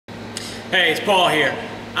Hey, it's Paul here.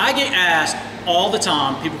 I get asked all the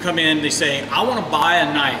time, people come in, they say, I want to buy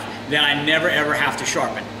a knife that I never ever have to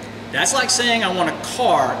sharpen. That's like saying I want a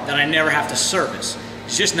car that I never have to service.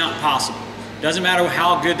 It's just not possible. Doesn't matter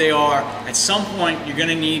how good they are, at some point you're going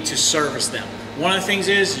to need to service them. One of the things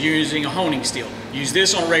is using a honing steel. Use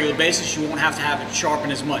this on a regular basis, you won't have to have it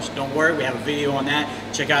sharpened as much. Don't worry, we have a video on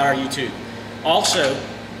that. Check out our YouTube. Also,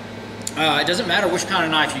 it doesn't matter which kind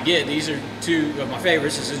of knife you get. These are two of my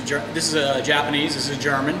favorites. This is a Japanese, this is a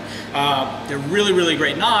German. They're really, really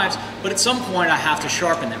great knives, but at some point I have to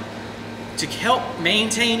sharpen them. To help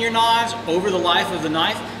maintain your knives over the life of the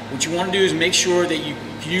knife, what you want to do is make sure that you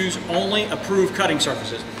use only approved cutting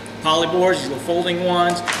surfaces. Polyboards, these little folding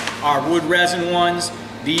ones, our wood resin ones,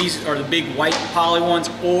 these are the big white poly ones,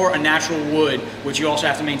 or a natural wood, which you also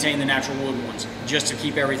have to maintain the natural wood ones, just to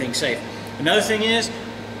keep everything safe. Another thing is,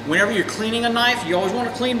 whenever you're cleaning a knife, you always want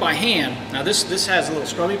to clean by hand. Now this has a little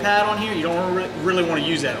scrubby pad on here. You don't really want to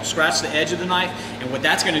use that. It'll scratch the edge of the knife, and what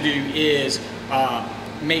that's going to do is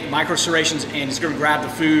make micro serrations, and it's going to grab the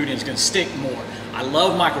food and it's going to stick more. I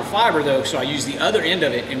love microfiber though, so I use the other end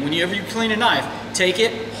of it, and whenever you clean a knife, take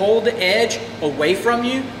it, hold the edge away from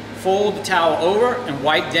you, fold the towel over, and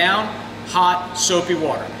wipe down hot soapy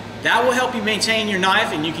water. That will help you maintain your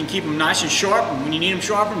knife, and you can keep them nice and sharp, and when you need them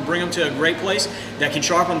sharpened, bring them to a great place that can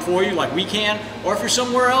sharpen them for you like we can, or if you're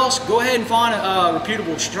somewhere else, go ahead and find a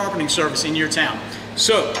reputable sharpening service in your town.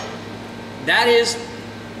 So that is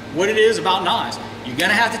what it is about knives. You're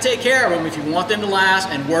gonna have to take care of them if you want them to last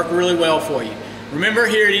and work really well for you. Remember,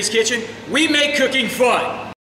 here at East Kitchen, we make cooking fun.